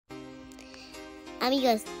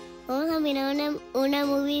Amigos, vamos a mirar una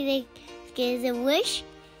movie que es de WISH.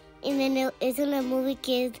 Es una movie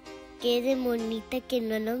que es de monita que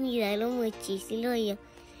no nos miraron muchísimo. Y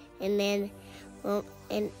en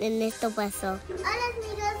esto pasó. Hola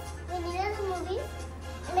amigos, bienvenidos a la movie.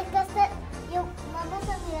 En la casa vamos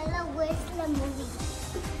a mirar la WISH, la movie.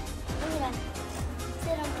 Mira, se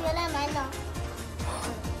rompió la mano.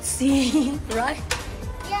 Sí, right?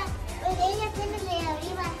 Ya, pues ella tiene de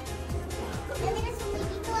arriba. Ya mira su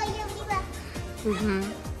muñequito ahí arriba.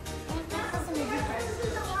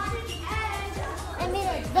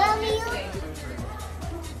 Mira, W,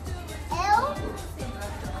 L,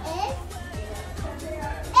 S,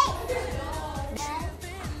 A.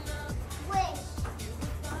 Wish.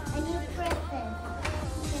 And you press it.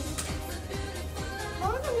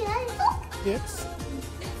 ¿Vamos a mirar esto? Yes.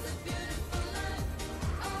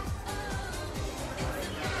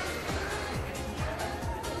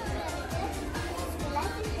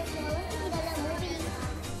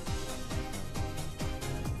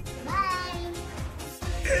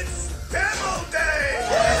 It's demo day!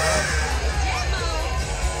 Demo?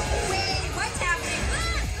 Wait, what's happening?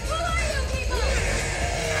 Who are you people?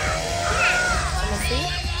 Let's see.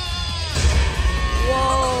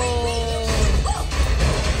 Whoa.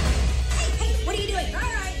 Hey, what are you doing? All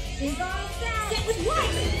right, it's all set. Set with what?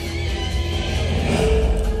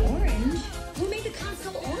 Orange? Who made the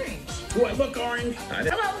console orange? Do I look orange?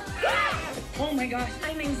 Hello? Oh my gosh,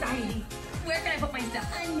 I'm anxiety. Where can I put my stuff?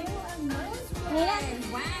 A nose.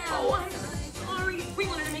 Wow. Oh, I'm sorry. We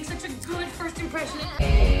wanted to make such a good first impression. I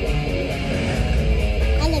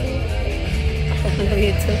love you. I love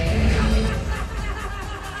you too.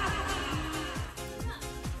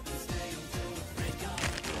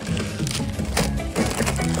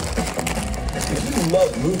 If you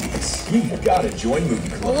love movies, you've got to join Movie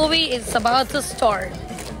The Club. movie is about to start.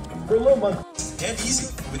 For a low month and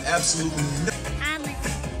easy with absolutely no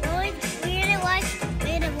We're gonna watch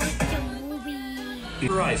the movie.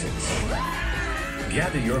 Horizons.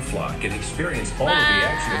 Gather your flock and experience all of the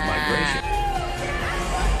action of migration.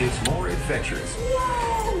 It's more adventurous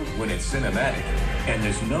when it's cinematic, and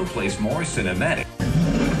there's no place more cinematic.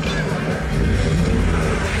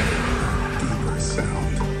 deeper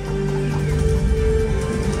sound.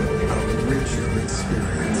 A richer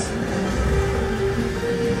experience.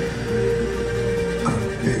 A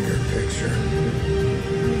bigger picture.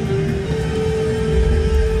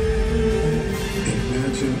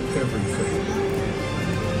 Imagine everything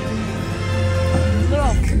a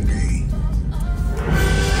movie can be.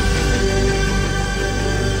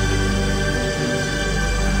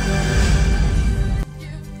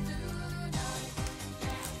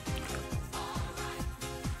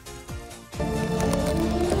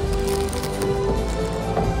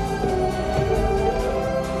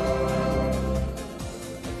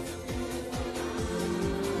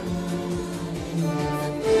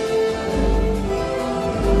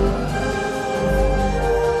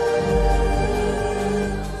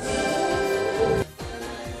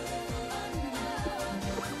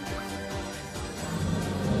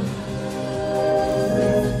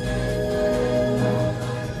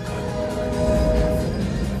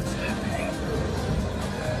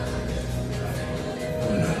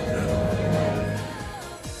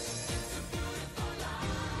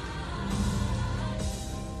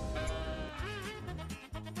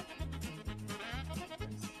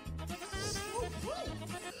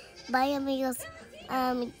 Bye amigos,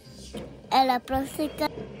 a la próxima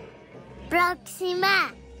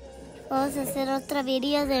vamos a hacer otro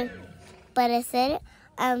video de parecer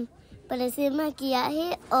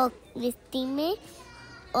maquillaje o vestirme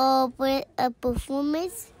o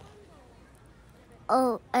perfumes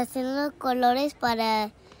o haciendo colores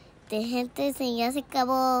para de gente. Ya se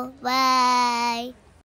acabó, bye.